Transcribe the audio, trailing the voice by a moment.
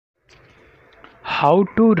How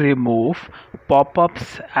to remove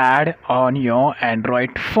popups add on your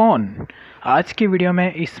Android phone. आज की video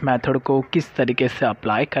में इस मेथड को किस तरीके से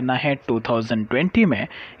अप्लाई करना है 2020 में,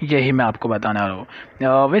 यही मैं आपको बताने वाला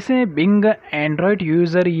हूँ। वैसे बिंग एंड्रॉयड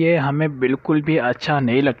यूज़र ये हमें बिल्कुल भी अच्छा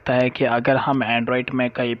नहीं लगता है कि अगर हम एंड्रॉयड में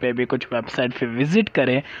कहीं पे भी कुछ वेबसाइट पे विज़िट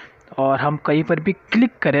करें और हम कहीं पर भी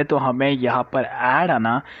क्लिक करें तो हमें यहाँ पर ऐड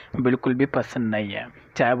आना बिल्कुल भी पसंद नहीं है,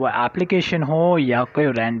 चाहे वो एप्लीकेशन हो या कोई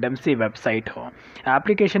रैंडम सी वेबसाइट हो।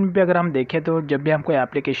 एप्लीकेशन भी अगर हम देखें तो जब भी हम कोई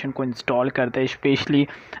एप्लीकेशन को इंस्टॉल करते हैं, स्पेशली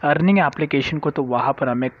अर्निंग एप्लीकेशन को, तो वहाँ पर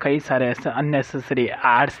हमें कई सारे ऐसे अननेसेसरी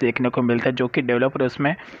एड्स देखने को मिलते हैं जो कि डेवलपर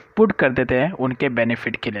उसमें पुट कर देते हैं उनके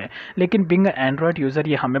बेनिफिट के लिए। लेकिन बिंग एंड्रॉयड यूज़र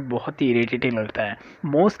ये हमें बहुत ही इरिटेटिंग लगता है।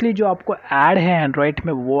 मोस्टली जो आपको ऐड है एंड्रॉयड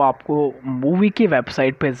में वो आपको मूवी की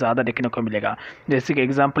वेबसाइट पे ज़्यादा देखने को मिलेगा। जैसे कि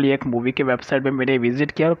एग्जांपल, ये एक मूवी की वेबसाइट पे मैंने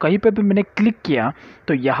विजिट किया और कहीं पे भी मैंने क्लिक किया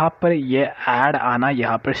तो यहाँ पर ये ऐड आना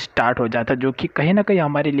यहाँ पर स्टार्ट हो जाता है, जो कि कहीं ना कहीं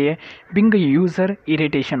हमारे लिए बिंग यूज़र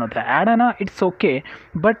इरिटेशन होता है। ऐड आना इट्स ओके,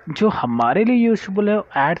 बट जो हमारे लिए यूजफुल है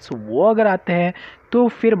एड्स वो अगर आते हैं तो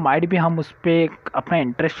फिर माइट भी हम उस पर अपना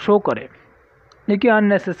इंटरेस्ट शो करें। लेकिन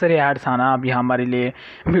अननेसेसरी एड्स आना अभी हमारे लिए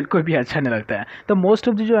बिल्कुल भी अच्छा नहीं लगता है। तो मोस्ट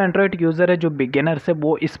ऑफ द जो एंड्रॉयड यूज़र है, जो बिगिनर्स है,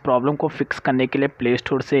 वो इस प्रॉब्लम को फिक्स करने के लिए प्ले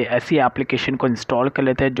स्टोर से ऐसी एप्लीकेशन को इंस्टॉल कर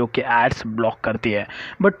लेते हैं जो कि एड्स ब्लॉक करती है।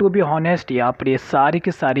 बट टू बी हॉनेस्ट, यहाँ पर ये सारी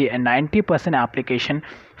की सारी 90% एप्लीकेशन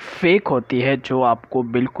फेक होती है जो आपको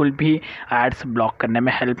बिल्कुल भी एड्स ब्लॉक करने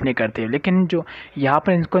में हेल्प नहीं करती है। लेकिन जो यहाँ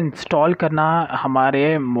पर इनको इंस्टॉल करना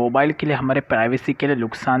हमारे मोबाइल के लिए, हमारे प्राइवेसी के लिए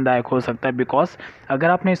नुकसानदायक हो सकता है, बिकॉज अगर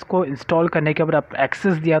आपने इसको इंस्टॉल करने के बाद आप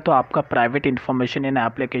एक्सेस दिया तो आपका प्राइवेट इन्फॉर्मेशन इन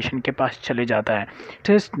एप्लीकेशन के पास चले जाता है। It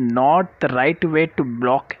is not the right way to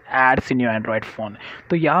block ads in your Android phone.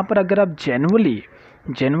 तो यहाँ पर अगर आप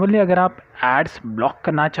जेनुअली अगर आप एड्स ब्लॉक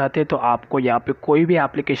करना चाहते हैं तो आपको यहाँ पे कोई भी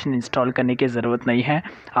एप्लीकेशन इंस्टॉल करने की ज़रूरत नहीं है।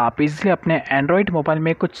 आप इजीली अपने एंड्रॉयड मोबाइल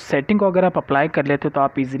में कुछ सेटिंग को अगर आप अप्लाई कर लेते हो तो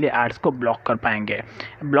आप इजीली एड्स को ब्लॉक कर पाएंगे।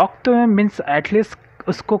 ब्लॉक तो मीन्स एटलीस्ट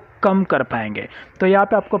उसको कम कर पाएंगे। तो यहाँ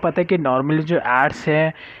पे आपको पता है कि नॉर्मली जो एड्स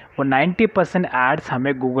है वो 90% एड्स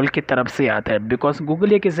हमें गूगल की तरफ से आता है, बिकॉज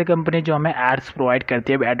गूगल एक ऐसी कंपनी जो हमें एड्स प्रोवाइड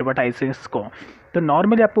करती है एडवर्टाइजिंग्स को। तो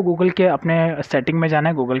नॉर्मली आपको गूगल के अपने सेटिंग में जाना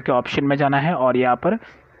है, गूगल के ऑप्शन में जाना है और यहाँ पर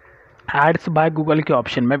एड्स बाय गूगल के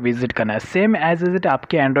ऑप्शन में विजिट करना है। सेम एज इज इट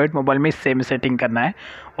आपके एंड्रॉयड मोबाइल में सेम सेटिंग करना है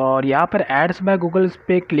और यहाँ पर एड्स बाय गूगल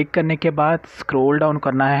पे क्लिक करने के बाद स्क्रॉल डाउन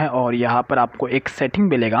करना है और यहाँ पर आपको एक सेटिंग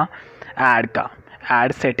मिलेगा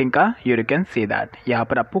ऐड सेटिंग का। यू कैन सी दैट, यहाँ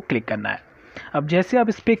पर आपको क्लिक करना है। अब जैसे आप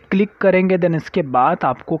इस पर क्लिक करेंगे देन इसके बाद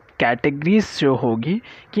आपको कैटेगरीज जो होगी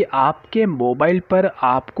कि आपके मोबाइल पर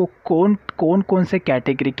आपको कौन से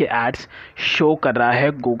कैटेगरी के एड्स शो कर रहा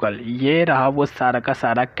है गूगल। ये रहा वो सारा का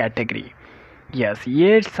सारा कैटेगरी। यस,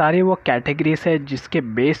 ये सारे वो कैटेगरीज है जिसके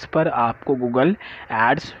बेस पर आपको गूगल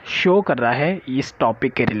एड्स शो कर रहा है इस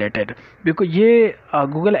टॉपिक के रिलेटेड। बिकॉज ये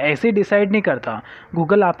गूगल ऐसे डिसाइड नहीं करता,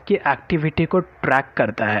 गूगल आपकी एक्टिविटी को ट्रैक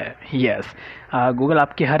करता है। यस, गूगल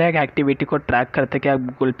आपकी हर एक एक्टिविटी को ट्रैक करते हैं कि आप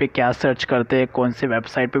गूगल पे क्या सर्च करते हैं, कौन से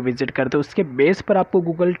वेबसाइट पे विजिट करते हैं, उसके बेस पर आपको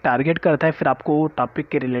गूगल टारगेट करता है, फिर आपको वो टॉपिक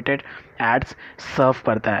के रिलेटेड एड्स सर्व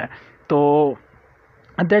करता है। तो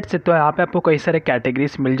दैट्स इट। तो यहाँ पे आपको कई सारे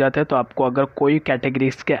कैटेगरीज मिल जाते हैं। तो आपको अगर कोई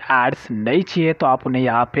कैटेगरीज के एड्स नहीं चाहिए तो आप उन्हें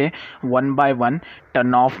यहाँ पे 1 बाय 1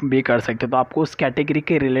 टर्न ऑफ भी कर सकते हैं। तो आपको उस कैटेगरी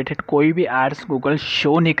के रिलेटेड कोई भी एड्स गूगल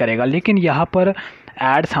शो नहीं करेगा। लेकिन यहाँ पर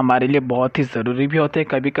एड्स हमारे लिए बहुत ही ज़रूरी भी होते हैं।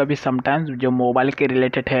 कभी कभी समटाइम्स जो मोबाइल के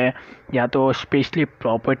रिलेटेड है या तो स्पेशली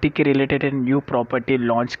प्रॉपर्टी के रिलेटेड है, न्यू प्रॉपर्टी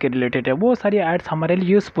लॉन्च के रिलेटेड है, वो सारी एड्स हमारे लिए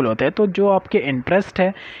यूज़फुल होते हैं। तो जो आपके इंटरेस्ट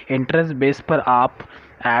है, इंटरेस्ट बेस पर आप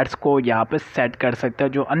एड्स को यहाँ पे सेट कर सकते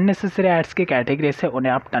हैं। जो अननेसेसरी एड्स की कैटेगरी से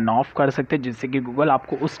उन्हें आप टर्न ऑफ कर सकते हैं, जिससे कि गूगल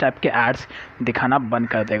आपको उस टाइप के एड्स दिखाना बंद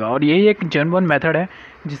कर देगा। और यही एक जेन्युइन मेथड है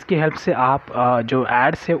जिसकी हेल्प से आप जो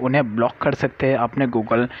एड्स है उन्हें ब्लॉक कर सकते हैं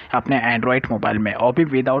अपने एंड्रॉयड मोबाइल में, और भी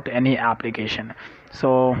without any application.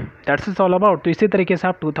 So that's is all about. तो इसी तरीके से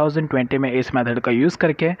आप 2020 में इस मेथड का यूज़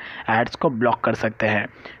करके एड्स को ब्लॉक कर सकते हैं।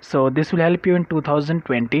 So this will help you in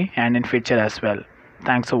 2020 and in future as well.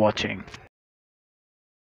 Thanks for watching.